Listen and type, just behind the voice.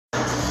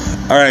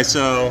All right,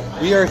 so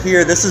we are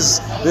here. This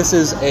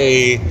is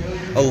a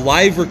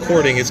live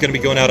recording. It's going to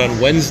be going out on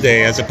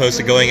Wednesday as opposed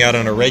to going out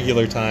on our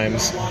regular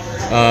times.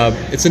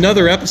 It's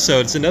another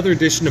episode. It's another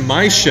edition of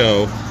my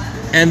show,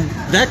 and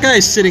that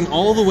guy's sitting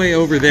all the way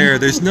over there.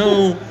 There's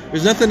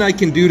nothing I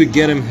can do to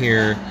get him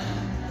here,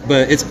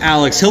 but it's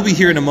Alex. He'll be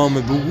here in a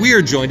moment. But we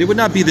are joined. It would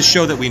not be the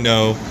show that we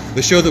know,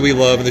 the show that we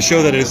love, and the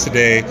show that it is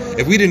today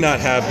if we did not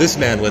have this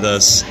man with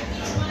us.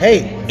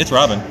 Hey, it's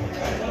Robin.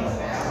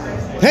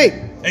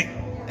 Hey.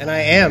 And I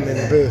am in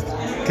the booth,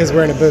 because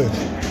we're in a booth.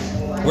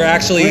 We're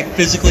actually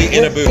physically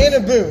in a booth. In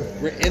a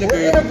booth. We're in a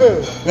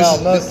booth.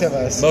 Well, most of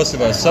us. Most of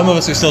us. Some of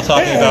us are still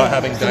talking about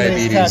having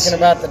Somebody's diabetes. talking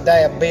about the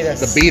diabetes.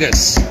 The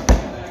beatus.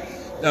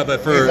 No, but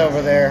He's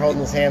over there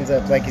holding his hands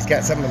up like he's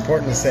got something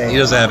important to say. He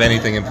doesn't have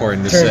anything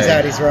important to say. Turns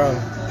out he's wrong.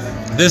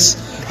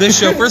 This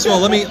show, first of all,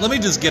 let me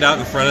just get out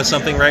in front of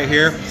something right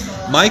here.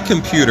 My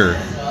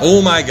computer. Oh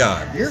my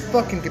God. Your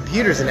fucking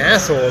computer's an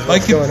asshole. My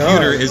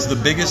computer is the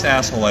biggest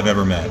asshole I've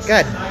ever met.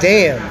 God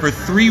damn. For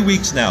 3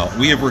 weeks now,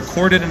 we have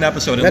recorded an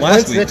episode, and Not last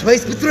once, week... not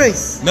twice, but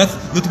thrice. Not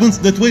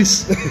once, not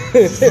twice.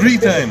 3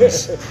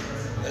 times.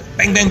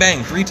 Bang, bang,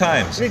 bang, 3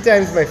 times. 3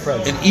 times, my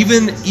friend. And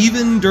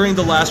even during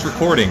the last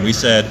recording, we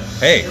said,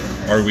 hey,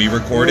 are we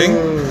recording?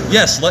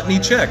 Yes, let me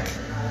check.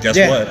 Guess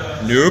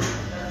what? Nope.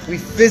 We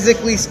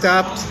physically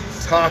stopped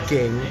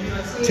talking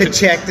to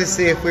check to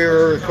see if we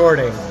were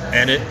recording.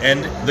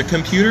 And the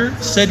computer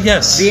said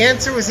yes. The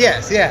answer was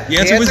yes, yeah. The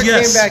answer was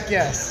yes. Came back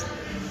yes.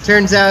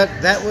 Turns out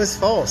that was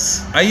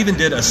false. I even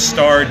did a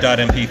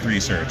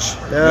star.mp3 search.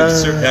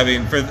 I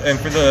mean, for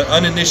the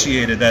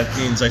uninitiated, that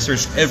means I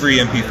searched every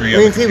MP3 on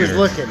the computer. He was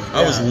looking.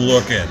 I was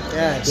looking.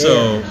 Yeah,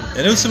 so, and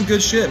it was some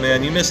good shit,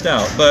 man. You missed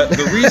out. But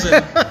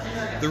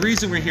the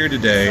reason we're here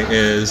today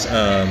is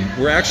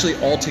we're actually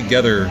all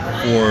together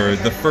for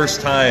the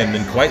first time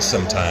in quite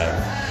some time.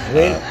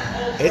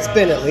 It's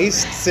been at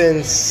least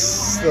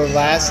since the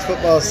last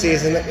football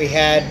season that we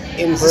had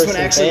in-person fans. Is this one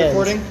actually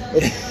recording?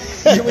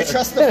 Can we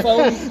trust the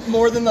phone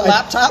more than the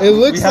laptop? It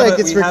looks like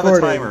it's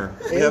recording. We have a timer.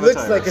 It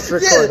looks like it's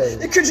recording.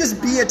 Yeah, it could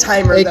just be a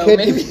timer, it though. Could,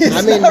 maybe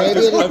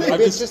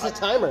maybe it's just a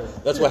timer.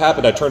 That's what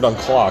happened. I turned on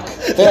clock.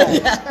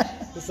 Yeah.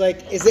 It's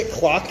like, is it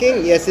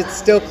clocking? Yes, it's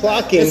still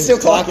clocking. It's still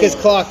clock clocking. is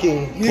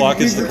clocking. Clock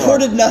is the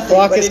recorded clock. nothing,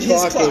 Clock but is it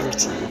clocking.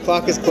 is clocked.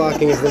 Clock is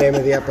clocking is the name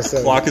of the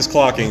episode. Clock is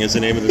clocking is the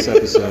name of this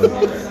episode.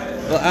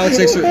 Well, Alex,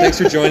 thanks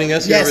for joining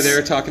us. You're over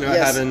there talking about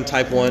having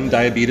type 1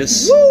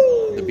 diabetes.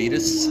 Woo! The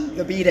beatus.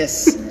 The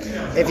beatus.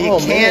 If you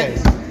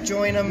can't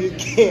join them, you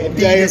can't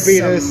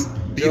diabetes.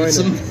 Beatus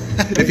them.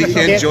 If you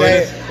can't join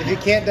it. If you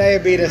can't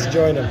diabetes,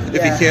 join them.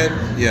 If you can't,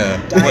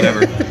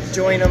 whatever.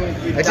 Join them.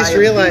 I just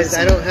realized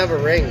I don't have a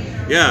ring.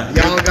 Yeah.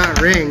 Y'all got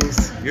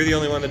rings. You're the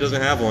only one that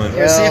doesn't have one.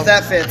 We'll see if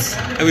that fits.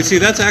 I would see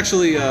that's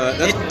actually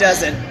It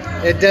doesn't.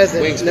 It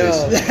doesn't. Wings no.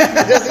 face.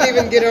 It doesn't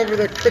even get over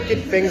the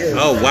crooked finger.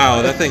 Oh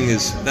wow,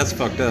 that's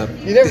fucked up.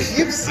 You've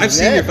seen I've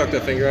seen your fucked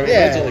up finger. I mean,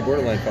 mine's only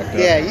borderline fucked up.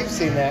 Yeah, you've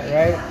seen that,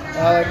 right,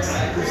 Alex?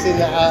 You've seen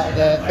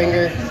the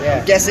finger. Yeah.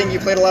 I'm guessing you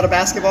played a lot of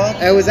basketball.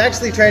 I was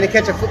actually trying to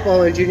catch a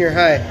football in junior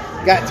high.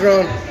 Got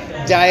thrown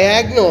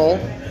diagonal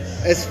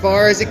as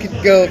far as it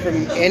could go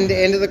from end to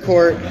end of the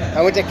court.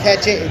 I went to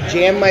catch it, it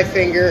jammed my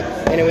finger,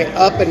 and it went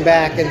up and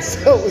back, and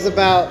so it was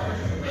about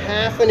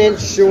half an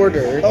inch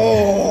shorter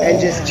and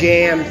just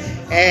jammed.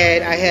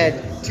 And I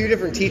had 2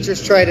 different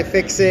teachers try to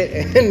fix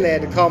it, and they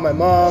had to call my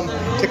mom.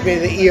 Took me to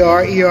the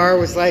ER. ER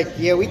was like,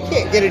 yeah, we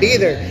can't get it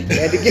either. They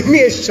had to give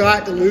me a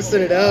shot to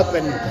loosen it up.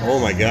 And oh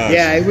my gosh.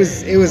 yeah, it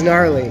was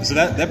gnarly. So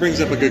that brings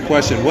up a good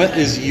question. What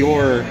is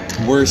your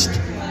worst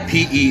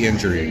PE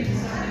injury?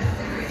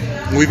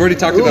 We've already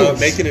talked about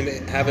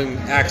having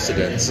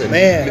accidents and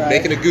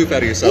making a goof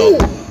out of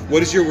yourself. Ooh.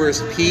 What is your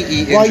worst PE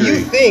injury? Well, you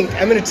think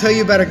I'm going to tell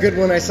you about a good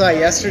one I saw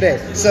yesterday.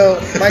 So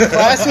my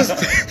class was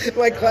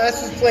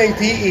playing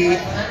PE,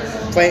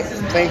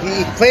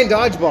 playing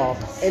dodgeball,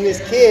 and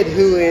this kid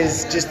who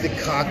is just the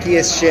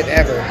cockiest shit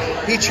ever.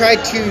 He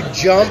tried to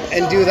jump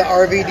and do the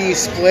RVD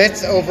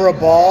splits over a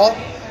ball.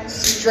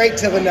 Straight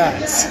to the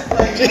nuts.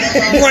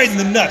 Right in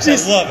the nuts. I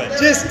love it.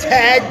 Just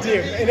tagged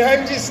him, and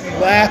I'm just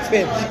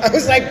laughing. I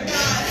was like,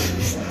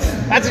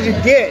 that's what you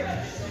get.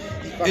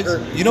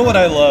 You know what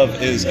I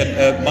love is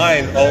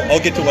mine. I'll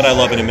get to what I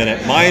love in a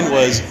minute. Mine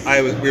was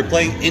we were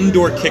playing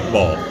indoor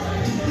kickball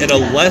in a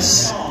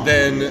less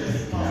than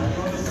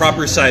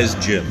proper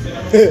sized gym,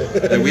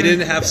 and we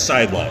didn't have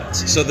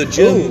sidelines, so the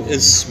gym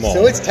is small.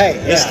 So it's tight.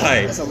 It's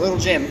tight. It's a little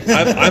gym.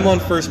 I'm on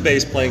first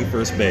base playing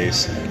first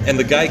base, and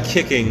the guy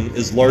kicking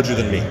is larger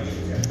than me.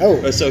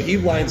 Oh. So he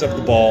lines up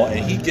the ball,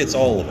 and he gets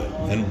all of it.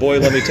 And boy,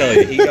 let me tell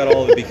you, he got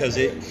all of it because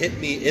it hit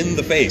me in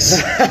the face.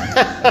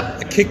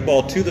 A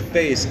kickball to the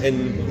face,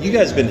 and you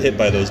guys have been hit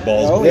by those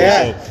balls before.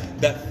 Yeah. So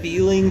that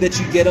feeling that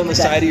you get on the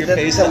side of your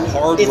face, that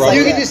hard rubber.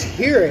 You can just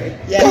hear it.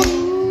 Yeah.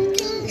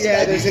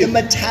 Yeah, there's the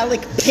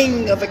metallic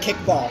ping of a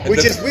kickball.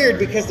 Which is weird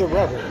because they're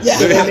rubber. Yeah.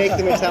 So they make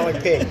the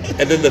metallic ping.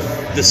 And then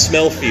the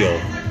smell feel.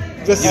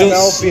 The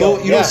smell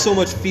feel. You don't so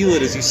much feel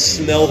it as you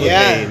smell the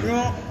pain.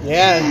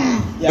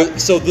 Yeah. But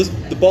so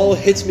the ball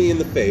hits me in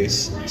the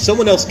face.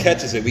 Someone else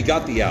catches it. We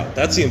got the out.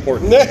 That's the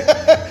important thing.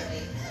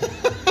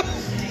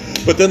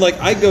 But then, like,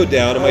 I go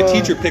down, and my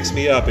teacher picks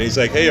me up, and he's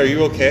like, "Hey, are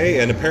you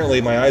okay?" And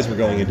apparently, my eyes were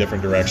going in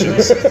different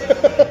directions.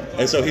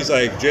 And so he's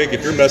like, "Jake,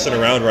 if you're messing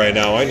around right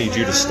now, I need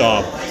you to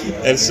stop."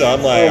 And so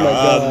I'm like,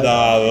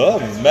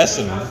 I'm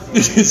messing.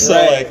 So,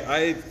 like,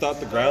 I thought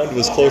the ground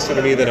was closer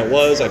to me than it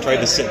was. I tried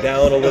to sit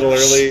down a little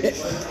early.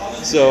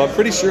 So I'm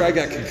pretty sure I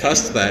got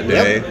concussed that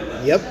day.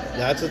 Yep,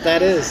 that's what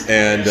that is.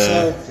 And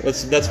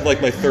that's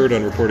like my third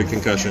unreported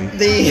concussion.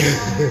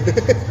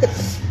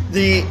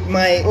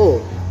 My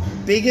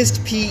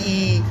biggest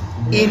PE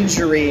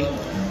injury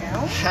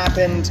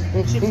happened.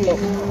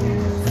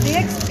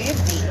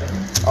 650.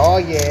 Oh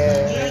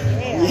yeah.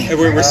 And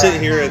we're sitting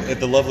here at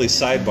the lovely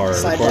sidebar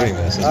recording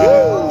this.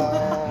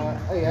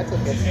 That's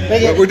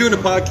okay. We're doing a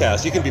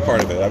podcast. You can be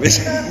part of it,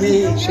 obviously.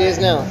 She is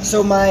now.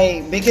 So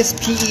my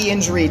biggest PE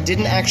injury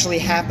didn't actually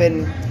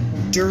happen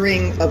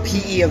during a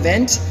PE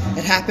event.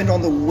 It happened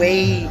on the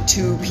way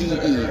to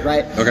PE,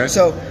 right? Okay.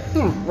 So,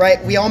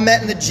 right, we all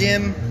met in the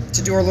gym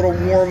to do our little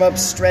warm-up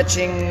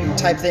stretching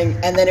type thing,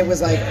 and then it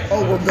was like,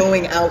 oh, we're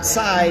going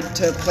outside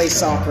to play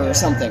soccer or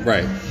something.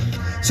 Right.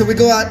 So we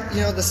go out,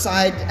 the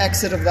side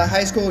exit of the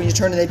high school, and you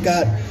turn, and they've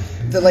got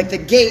the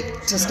gate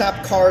to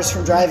stop cars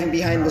from driving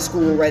behind the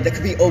school, right? That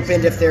could be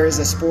opened if there is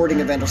a sporting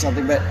event or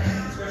something, but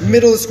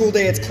middle of the school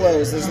day, it's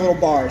closed. There's little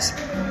bars.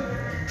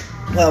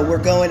 Well,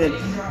 we're going, and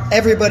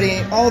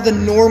everybody, all the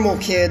normal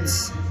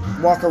kids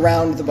walk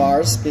around the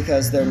bars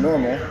because they're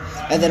normal,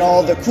 and then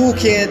all the cool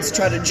kids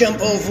try to jump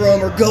over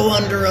them or go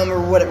under them or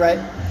what, right?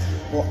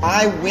 Well,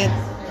 I went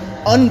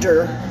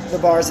under the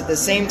bars at the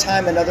same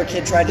time another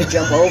kid tried to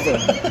jump over.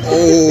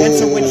 And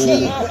so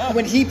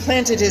when he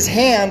planted his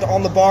hand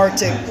on the bar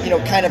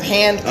to, kind of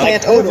hand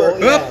plant over,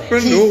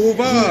 he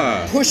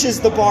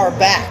pushes the bar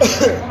back,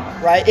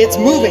 right? It's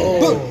moving.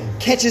 Boom.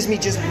 Catches me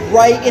just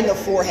right in the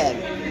forehead.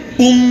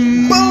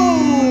 Boom.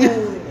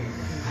 Boom.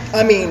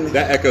 I mean,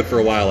 that echoed for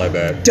a while, I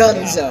bet.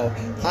 Donezo.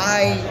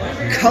 I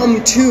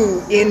come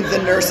to in the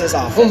nurse's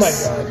office. Oh my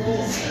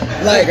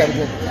god. Like,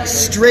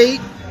 straight,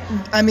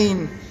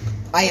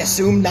 I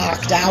assume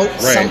knocked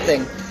out,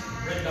 something.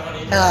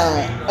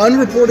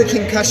 Unreported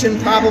concussion,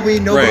 probably.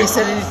 Nobody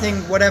said anything,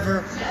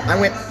 whatever. I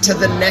went to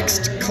the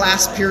next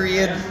class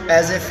period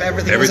as if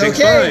everything's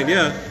okay. Fine,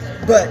 yeah.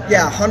 But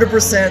yeah,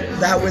 100%,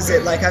 that was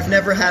it. Like, I've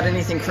never had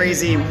anything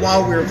crazy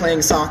while we were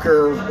playing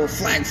soccer or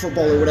flag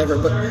football or whatever,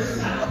 but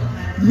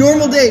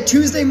normal day,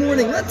 Tuesday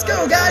morning, let's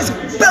go, guys.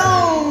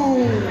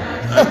 Boom!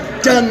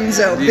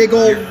 Donezo. Big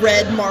old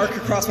red mark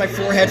across my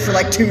forehead for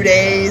like 2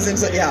 days. And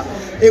so, yeah,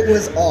 it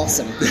was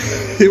awesome.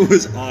 It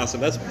was awesome.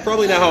 That's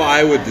probably not how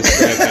I would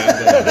describe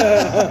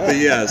that. But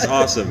yes,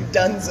 awesome.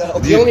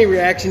 Donezo. The only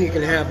reaction you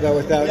can have, though,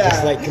 without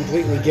just like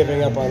completely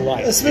giving up on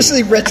life.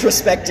 Especially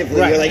retrospectively.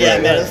 You're like,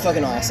 man, it was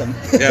fucking awesome.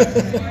 Yeah.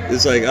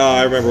 It's like,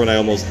 I remember when I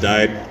almost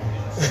died.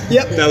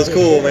 Yep. That was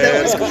cool, man.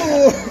 That was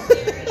cool.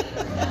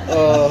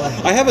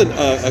 I have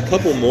a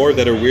couple more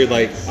that are weird.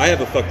 Like, I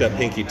have a fucked up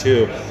pinky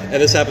too, and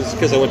this happens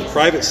because I went to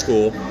private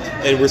school,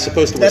 and we're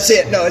supposed to. That's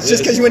it. No, it's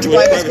just because you went to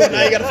private school.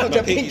 Now you got a fucked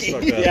up pinky.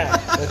 Yeah,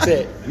 that's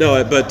it.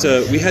 No, but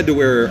we had to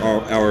wear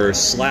our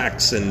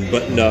slacks and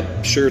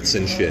button-up shirts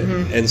and shit.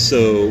 Mm-hmm. And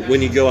so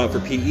when you go out for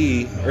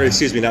PE, or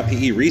excuse me, not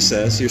PE,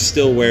 recess, you're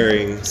still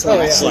wearing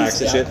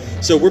slacks and shit.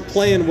 So we're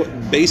playing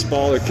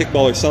baseball or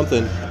kickball or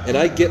something, and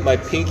I get my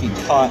pinky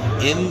caught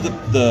in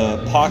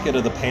the pocket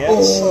of the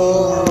pants,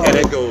 and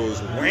it goes.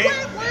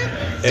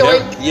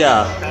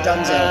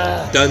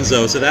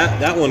 Donezo. So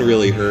that one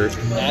really hurt.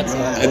 That's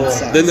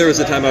and then there was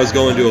a time I was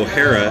going to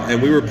O'Hara,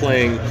 and we were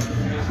playing.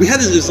 We had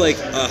this like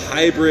a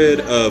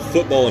hybrid of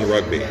football and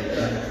rugby.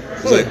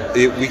 It was like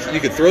you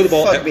could throw the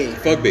ball.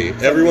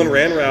 Fugby. Everyone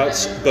ran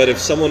routes, but if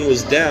someone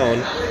was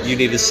down, you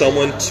needed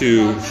someone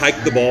to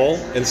hike the ball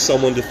and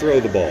someone to throw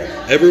the ball.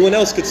 Everyone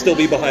else could still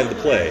be behind the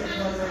play.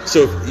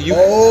 So you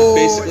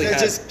basically had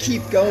just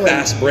keep going.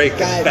 Fast break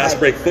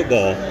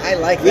football. I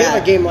like that. We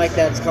have a game like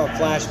that. It's called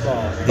flash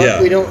ball.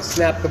 But we don't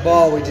snap the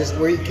ball. We just,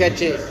 where you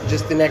catch it,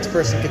 just the next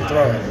person can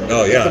throw it.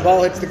 Oh, yeah. If the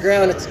ball hits the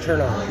ground, it's a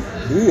turnover.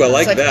 Ooh, I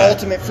like that. It's like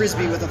ultimate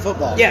frisbee with a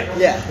football. Yeah.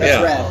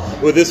 That's rad.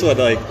 Well, this one,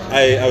 like,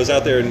 I was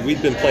out there and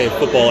we'd been playing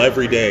football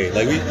every day.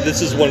 Like,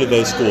 this is one of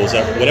those schools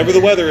that whatever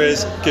the weather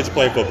is, kids are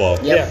playing football.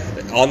 Yep.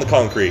 On the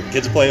concrete,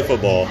 kids are playing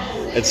football.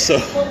 And so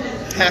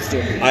have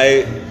to.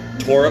 I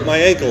tore up my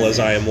ankle as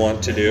I am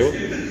wont to do,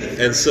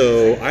 and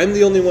so I'm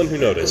the only one who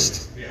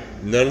noticed.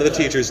 None of the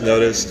teachers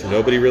noticed.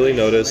 Nobody really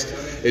noticed.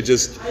 I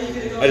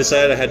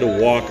decided I had to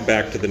walk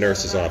back to the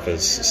nurse's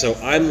office. So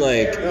I'm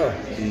like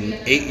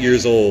 8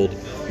 years old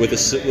with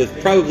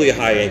probably a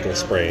high ankle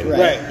sprain,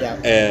 right? Yeah.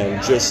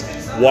 And just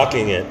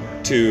walking it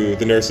to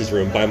the nurse's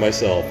room by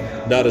myself.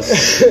 Not a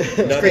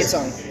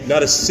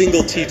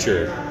single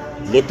teacher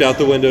looked out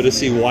the window to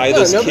see why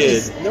this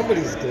kid.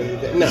 Nobody's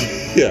doing that. No.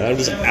 Yeah, I'm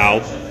just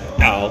ow.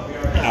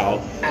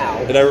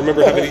 And I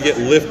remember having to get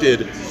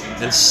lifted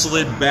and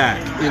slid back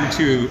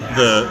into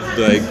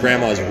the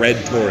grandma's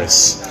red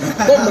Taurus.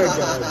 Oh my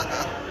god.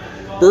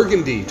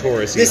 burgundy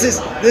Taurus. This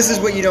is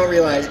what you don't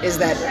realize is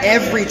that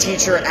every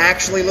teacher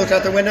actually looked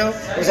out the window.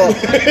 It was all,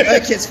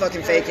 that kid's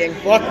fucking faking.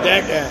 Fuck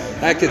that guy.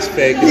 That kid's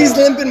fake. He's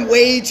limping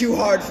way too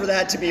hard for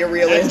that to be a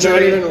real It's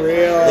not injury. even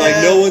real. Like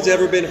no one's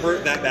ever been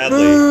hurt that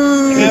badly.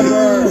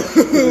 Ever.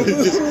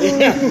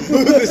 Yeah.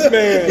 Who this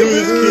man? Who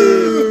this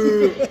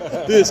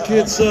kid? This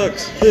kid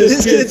sucks.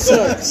 This kid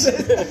sucks.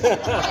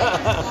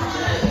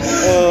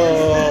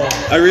 Oh.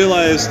 I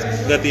realized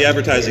that the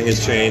advertising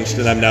has changed,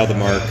 and I'm now the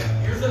mark.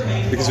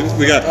 Because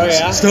we got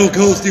Stone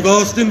Cold Steve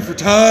Austin for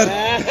Todd.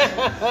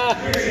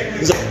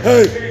 He's like,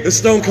 hey, it's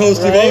Stone Cold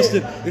Steve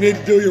Austin. You need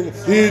to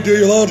do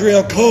your laundry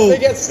out cold,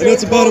 and that's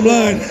the bottom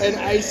line. And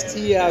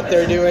Ice-T out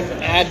there doing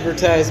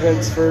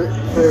advertisements for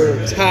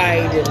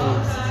Tide and.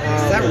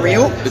 Is that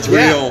real? It's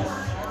real.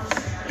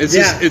 It's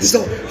just it's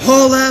So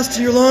haul ass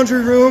to your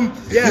laundry room.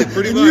 Yeah,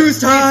 pretty and much. use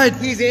Tide.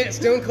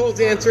 Stone Cold's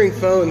answering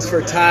phones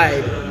for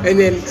Tide, and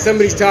then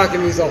somebody's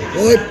talking. He's like,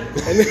 "What?"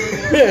 And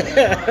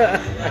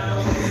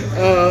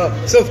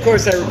then, so of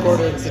course I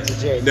recorded it in such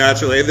a joke.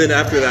 naturally, and then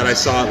after that, I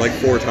saw it like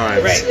 4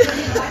 times. Right.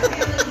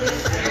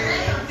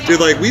 Dude,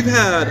 like we've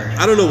had,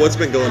 I don't know what's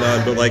been going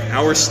on, but like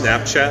our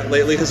Snapchat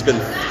lately has been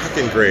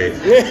fucking great.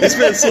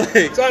 It's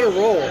It's on a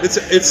roll.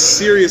 It's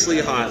seriously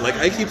hot. Like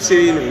I keep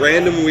seeing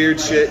random weird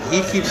shit.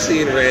 He keeps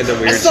seeing random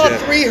weird I saw shit.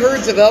 3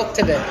 herds of elk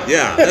today.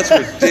 Yeah, that's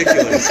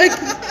ridiculous. Like,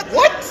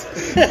 what?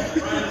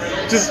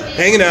 Just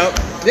hanging out,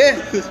 Yeah.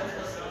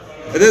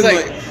 and then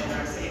like- like.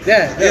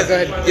 Yeah, go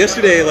ahead.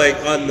 Yesterday, like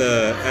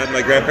at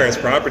my grandparents'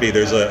 property,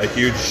 there's a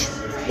huge,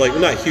 like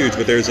not huge,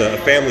 but there's a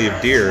family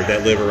of deer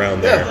that live around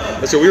there. Yeah.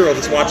 And so we were all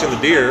just watching the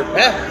deer.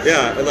 Yeah.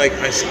 Yeah, and like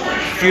a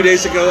few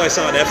days ago, I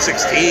saw an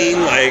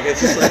F-16. Like it's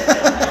just like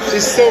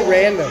Just so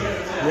random.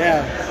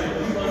 Yeah.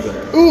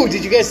 Ooh,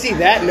 did you guys see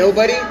that?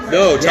 Nobody?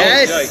 no, tell me,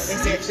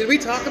 Yes. Did we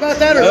talk about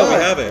that or no, not?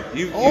 we haven't.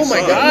 You Oh my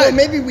saw it. God. Well,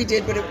 maybe we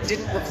did, but it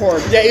didn't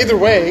record. Yeah, either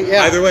way.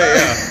 Yeah. Either way,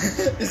 yeah.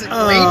 Is it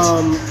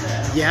great?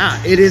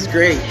 Yeah, it is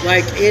great.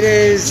 Like it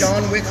is.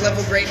 John Wick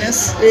level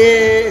greatness.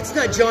 It's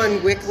not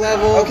John Wick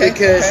level Okay,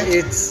 because okay.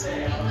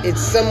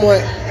 it's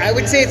somewhat. I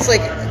would say it's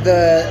like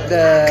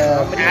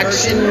the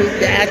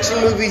Comedy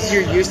action movies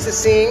you're used to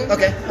seeing.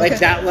 Okay, Like okay.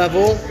 that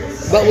level,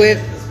 but with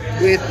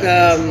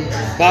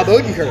Bob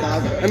Odenkirk.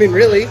 I mean,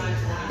 really,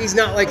 he's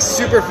not like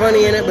super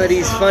funny in it, but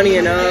he's funny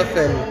enough,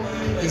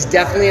 and he's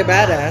definitely a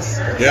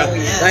badass. Yeah.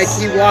 Like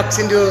he walks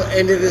into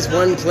this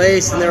one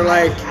place and they're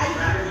like,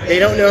 they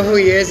don't know who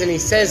he is, and he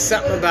says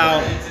something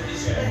about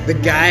the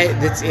guy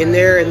that's in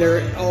there,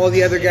 and all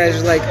the other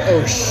guys are like,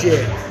 oh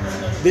shit,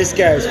 this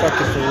guy is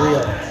fucking for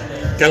real.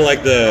 Kind of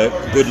like the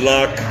good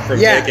luck from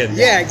Taken.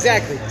 Yeah,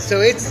 exactly. So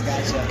it's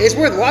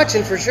worth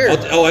watching for sure.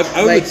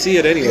 I would see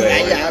it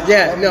anyway.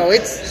 Yeah. No,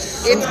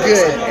 it's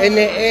good, and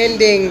the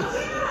ending.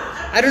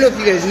 I don't know if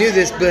you guys knew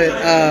this, but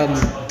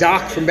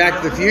Doc from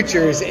Back to the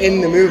Future is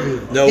in the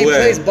movie. No he way.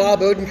 plays Bob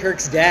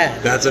Odenkirk's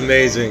dad. That's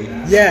amazing.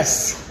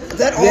 Yes.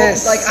 That all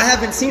Yes. like I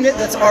haven't seen it.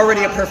 That's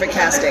already a perfect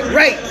casting.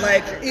 Right.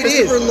 Like It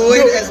Christopher is. Lloyd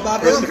No, as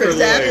Bob Christopher Odenkirk's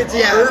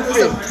dad. Lloyd.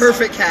 It's a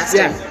perfect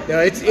casting. Yeah. No,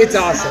 it's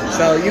awesome.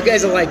 So you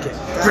guys will like it.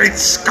 Great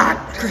Scott.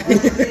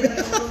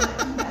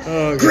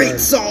 Oh, Great God.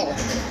 Saul.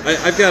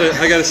 I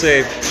gotta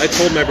say, I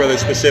told my brother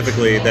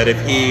specifically that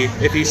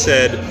if he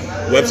said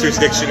Webster's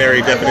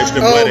Dictionary definition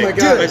of Oh wedding, my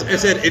God. I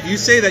said if you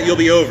say that you'll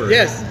be over.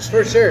 Yes,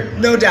 for sure.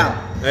 No doubt.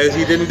 As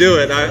he didn't do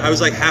it, I was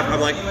like I'm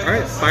like, all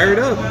right, fire it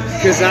up.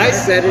 Because I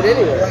said it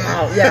anyway.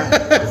 Wow. Yeah.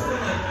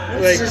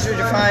 Like, Sister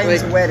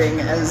defines like- wedding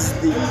as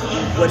the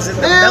what is it?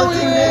 The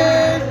melting.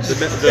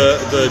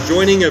 The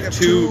joining of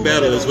two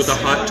metals with a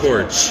hot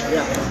torch.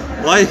 Yeah.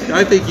 Well,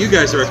 I think you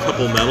guys are a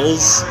couple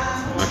metals,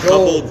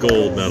 couple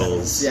gold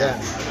medals. Yeah.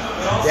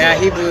 Yeah,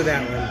 he blew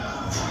that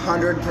one.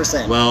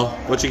 100%. Well,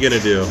 what you gonna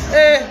do?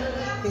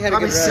 He had a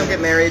Probably good still run.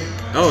 get married.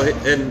 Oh,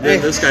 and then Hey,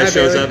 this guy hi,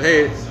 shows Bailey. up.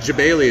 Hey,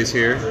 Jabali is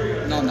here.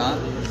 No, I'm not.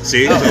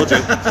 See, told you.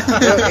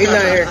 No, he's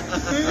not here.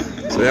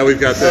 So now we've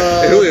got the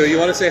hey, Julio. You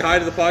want to say hi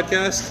to the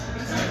podcast?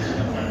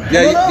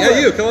 Yeah,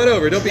 you come on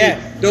over. Don't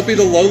be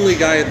the lonely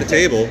guy at the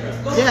table.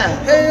 Yeah.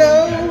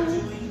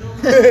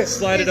 Hello.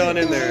 Slide it on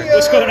in there.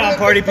 What's going on,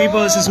 party people?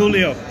 This is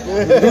Julio.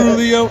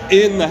 Julio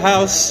in the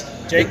house.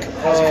 Jake. We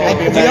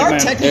are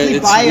technically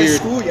It's by a weird.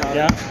 schoolyard.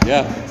 Yeah.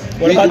 Yeah.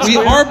 What about the we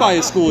schoolyard? are by a We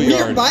are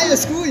schoolyard. by a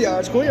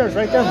schoolyard. Schoolyard's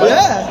right there.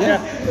 Yeah.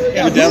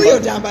 Yeah. Julio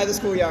down by the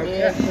schoolyard.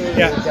 Yeah.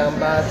 Down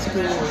by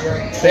school.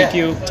 Thank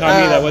you,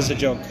 Tommy. That was a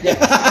joke.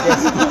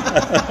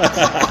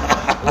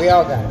 We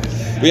all got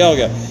it. We all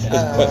got.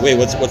 Wait,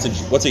 what's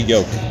a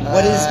yoke?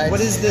 What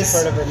is this?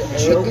 Part of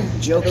an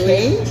Joke?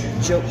 egg.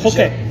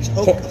 Okay.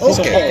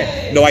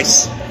 Okay.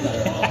 Nice.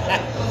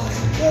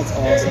 That's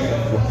awesome.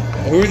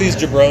 Who are these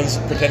jabrones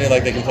pretending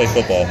like they can play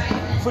football?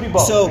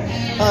 Football. So,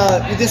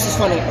 this was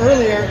funny.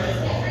 Earlier,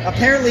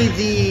 apparently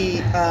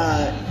the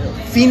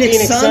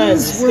Phoenix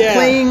Suns were yeah.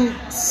 playing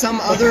some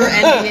other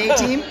NBA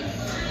team,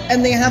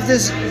 and they have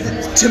this,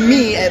 to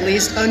me at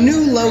least, a new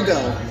logo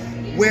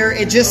where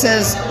it just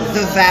says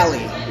The Valley.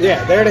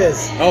 Yeah, there it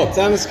is. Oh. It's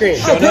on the screen.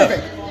 Shut up.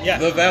 perfect. Yeah.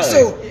 The Valley.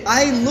 So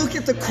I look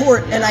at the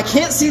court and I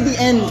can't see the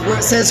end where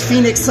it says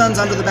Phoenix Suns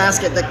under the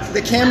basket.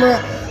 The camera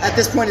at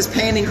this point is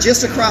panning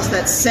just across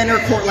that center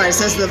court line. It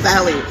says the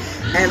Valley.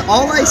 And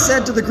all I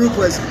said to the group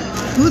was,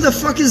 who the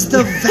fuck is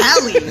the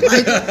Valley?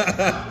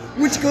 Like,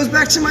 which goes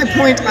back to my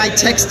point I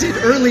texted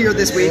earlier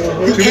this week.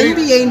 The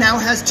NBA now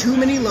has too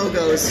many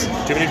logos.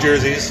 Too many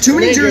jerseys. Too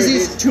many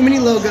jerseys, too many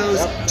logos,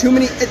 too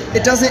many.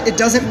 It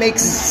doesn't make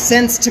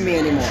sense to me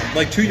anymore.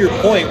 Like, to your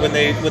point, when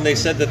they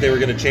said that they were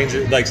going to change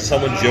it, like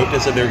someone joked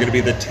and said they were going to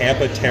be the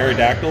Tampa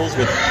Pterodactyls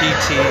with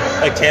PT,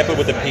 like Tampa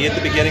with a P at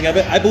the beginning of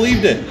it. I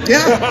believed it.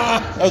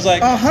 Yeah, I was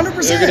like,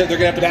 100%. They're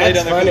gonna have to play That's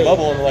down there for funny. the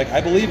bubble, and I'm like, I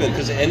believe it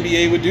because the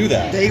NBA would do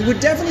that. they would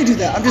definitely do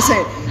that. I'm just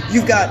saying,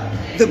 you've got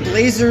the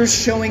Blazers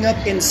showing up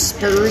in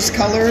Spurs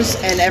colors,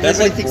 and everybody That's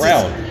like thinks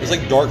brown. It's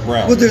like dark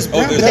brown. Well, there's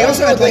brown, but they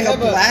also had like they a have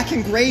a- black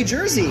and gray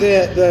jersey.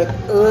 The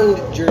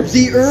earned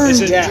jersey. The earned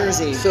Is it-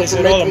 jersey. So Is for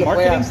it all a making the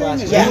marketing playoffs thing?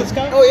 last Is year. that what it's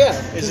got? Oh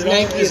yeah. Is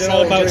Nike it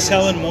all about jerseys.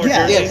 selling more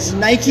Yeah, jerseys?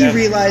 Nike Yeah.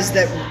 realized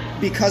that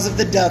because of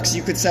the Ducks,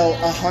 you could sell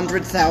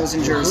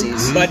 100,000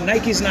 jerseys But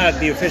Nike's not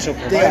the official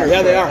provider.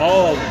 Yeah, they for are.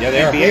 All Yeah,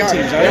 they are. NBA They are.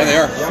 teams, Yeah, they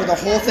are. for the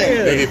whole thing.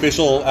 They're the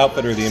official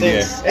outfitter of the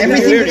NBA.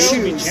 Everything Weird, but it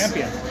should be shoes.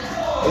 champion.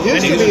 It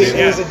used to Many be, moons,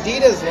 it was yeah.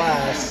 Adidas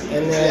last,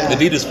 and then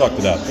Adidas fucked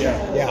it up. Yeah.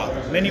 yeah.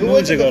 Many Who moons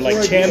was it ago, like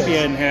before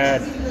Champion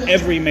had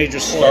every major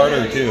sport.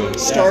 Starter too.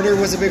 Starter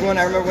was a big one.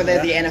 I remember when they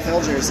had the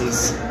NFL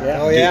jerseys.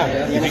 Oh yeah.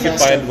 If you could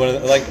find one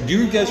of the, like, do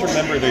you guys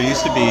remember there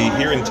used to be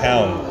here in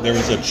town? There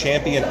was a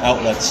Champion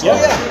outlet store.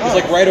 Yeah. It was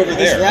like right over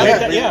there.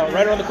 Yeah,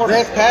 right around the corner.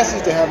 Grant Pass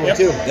used to have one Yep.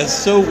 too. That's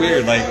so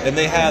weird. Like, and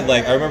they had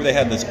like, I remember they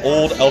had this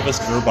old Elvis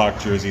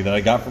Gerbach jersey that I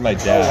got from my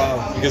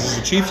dad because it's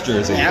a Chiefs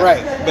jersey. Yeah.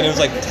 Right. But it was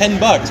like $10,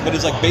 but it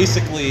was like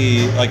basically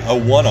like a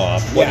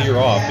one-off, 1 year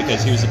off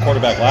because he was the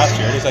quarterback last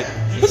year. And he's like,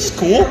 this is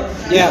cool.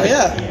 Yeah,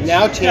 Yeah.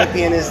 Now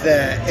Champion is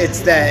that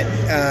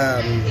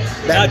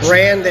Not-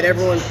 brand that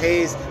everyone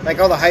pays, like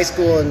all the high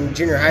school and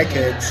junior high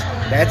kids.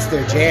 That's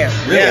their jam.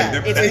 Really? Yeah,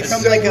 They're- it's it's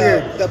become so like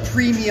weird. the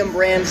premium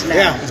brand now.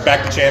 Yeah. It's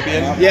back to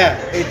Champion. Yeah,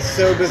 it's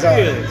so bizarre.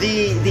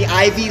 Really? The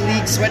Ivy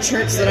League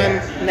sweatshirts that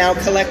I'm now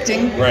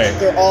collecting, Right.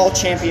 they're all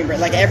Champion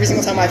brand. Like every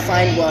single time I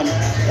find one,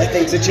 like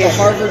the Champion.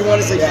 Harvard one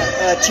is a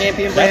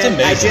Champion That's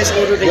brand. I amazing. just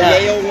ordered a Yeah.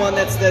 Yale one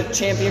that's the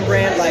Champion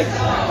brand. Like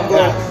I'm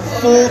going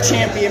full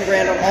Champion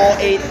brand on all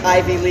 8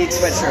 Ivy League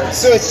sweatshirts.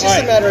 So it's just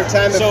Alright. a matter of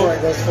time So- before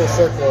it goes full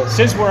circle.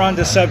 Since we're on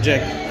the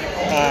subject,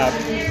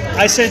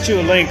 I sent you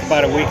a link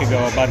about a week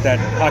ago about that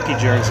hockey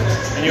jersey,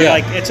 and you're Yeah.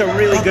 like, it's a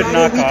really good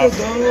knockoff,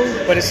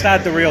 but it's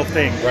not the real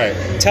thing. Right.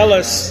 Tell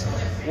us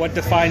what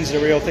defines the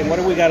real thing. What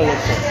do we got to look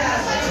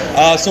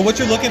for? So what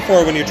you're looking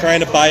for when you're trying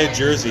to buy a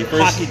jersey?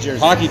 First, Hockey jersey.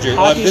 Hockey jersey.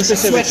 Hockey This is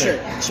specific.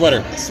 sweatshirt.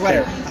 sweater.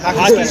 Sweater.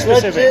 Hockey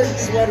specific.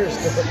 Sweaters.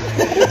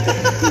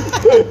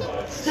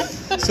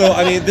 So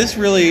I mean, this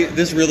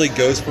really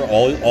goes for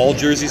all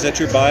jerseys that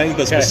you're buying,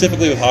 but Okay.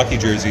 specifically with hockey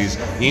jerseys,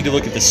 you need to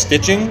look at the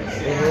stitching.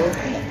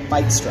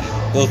 Fight strap.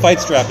 The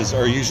fight strap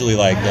are usually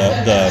like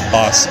the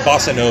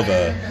bossa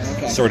nova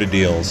sort of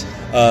deals.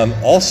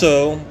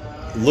 Also,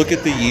 look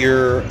at the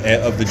year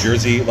of the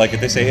jersey. Like if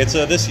they say it's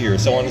this year,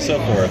 so on and so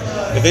forth.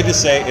 If they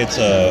just say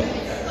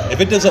if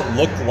it doesn't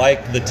look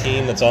like the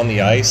team that's on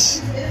the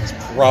ice, it's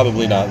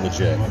probably not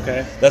legit.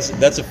 Okay. That's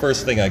the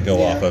first thing I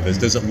go off of is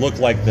does it look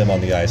like them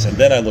on the ice, and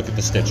then I look at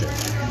the stitching.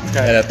 Okay.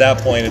 And at that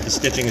point, if the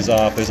stitching is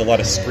off, there's a lot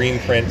of screen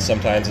print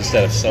sometimes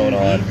instead of sewn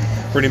on.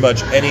 Pretty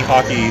much any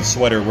hockey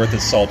sweater worth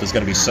its salt is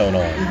going to be sewn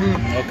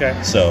on. Okay.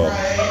 So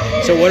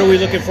So what are we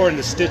looking for in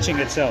the stitching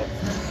itself?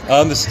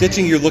 the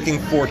stitching, you're looking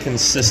for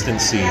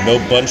consistency, no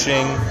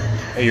bunching.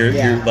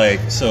 You're like,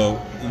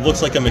 so it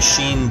looks like a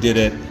machine did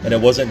it and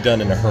it wasn't done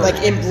in a hurry.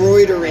 Like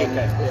embroidering.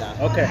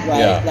 Okay. Right?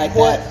 Yeah. Like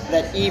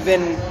that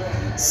even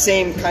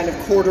same kind of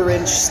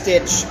quarter-inch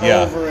stitch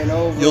Yeah. over and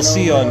over. You'll and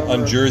see over on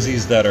and over.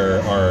 jerseys that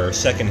are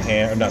second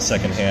hand, or not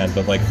second hand,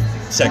 but like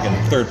second,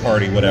 third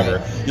party,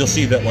 whatever. You'll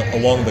see that like,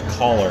 along the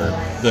collar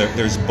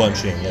there's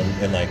bunching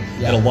and like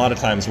and a lot of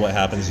times what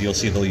happens you'll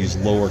see they'll use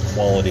lower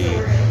quality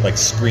like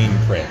screen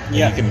print. And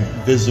Yeah. you can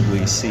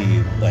visibly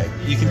see like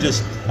you can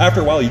just after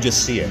a while you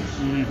just see it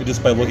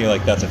just by looking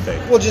like that's a fake.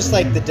 Well, just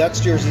like the Ducks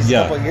jerseys a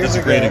Yeah, couple years that's a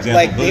ago. great example.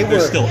 Like They're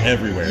still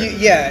everywhere.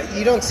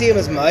 You don't see them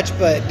as much,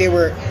 but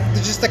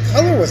just the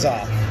color was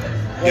off.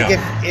 Like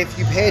Yeah. if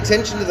you pay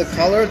attention to the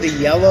color, the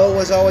yellow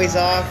was always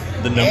off.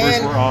 The numbers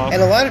and, were off.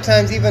 And a lot of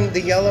times even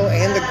the yellow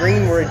and the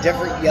green were a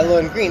different yellow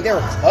and green. They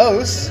were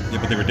close, Yeah,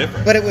 but they were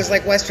different. but it was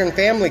like Western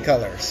Family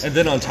colors. And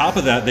then on top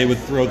of that, they would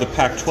throw the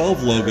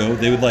Pac-12 logo.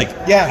 They would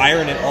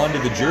iron it onto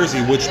the jersey,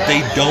 which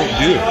they don't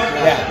do.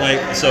 Yeah.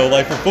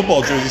 Like for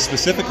football jerseys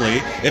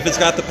specifically, if it's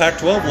got the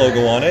Pac-12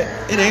 logo on it,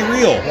 it ain't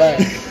real. Right.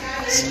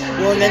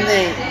 Well, and then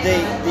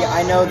they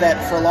I know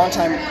that for a long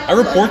time. I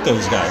report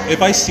those guys.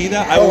 If I see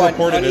that, I will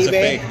report it as a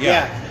eBay? fake.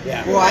 Yeah.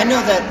 Well, I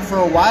know that for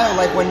a while,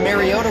 like when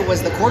Mariota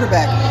was the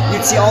quarterback,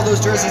 you'd see all those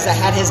jerseys that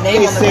had his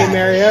name They on the say back.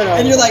 Mariota.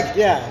 And you're like,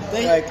 Yeah,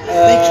 they like,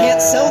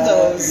 can't sell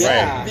those,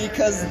 Yeah.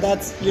 because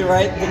you're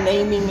right. The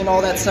naming and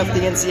all that stuff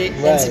the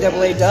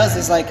NCAA does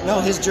is like, no,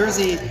 his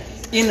jersey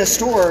in the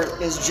store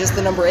is just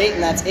the number 8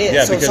 and that's it.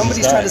 Yeah, so if because somebody's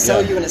it's trying not- to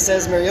sell yeah. you and it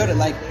says Mariota,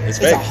 like It's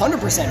it's fake.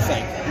 100%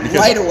 fake Because-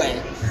 right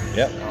away.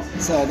 Yep.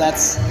 So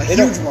that's a They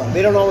huge don't, one.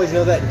 they don't always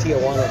know that in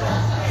Tijuana,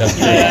 though. That's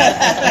true.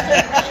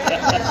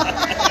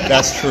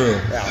 That's true.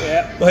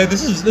 Yeah. Well, hey,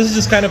 this is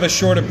just kind of a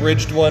short,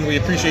 abridged one. We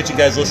appreciate you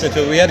guys listening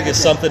to it. We had to get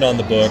something on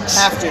the books.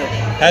 Have to.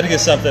 Had to get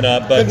something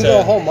up, but Couldn't go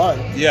a whole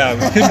month. Yeah,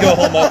 we couldn't go a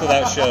whole month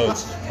without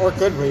shows. Or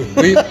could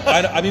we?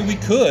 I mean, we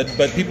could,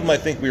 but people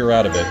might think we were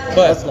out of it.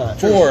 That's But not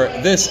true.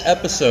 for this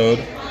episode,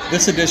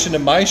 this edition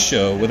of my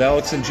show with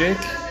Alex and Jake,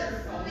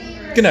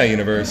 good night,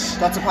 universe.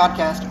 That's a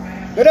podcast.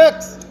 Good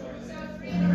Ducks!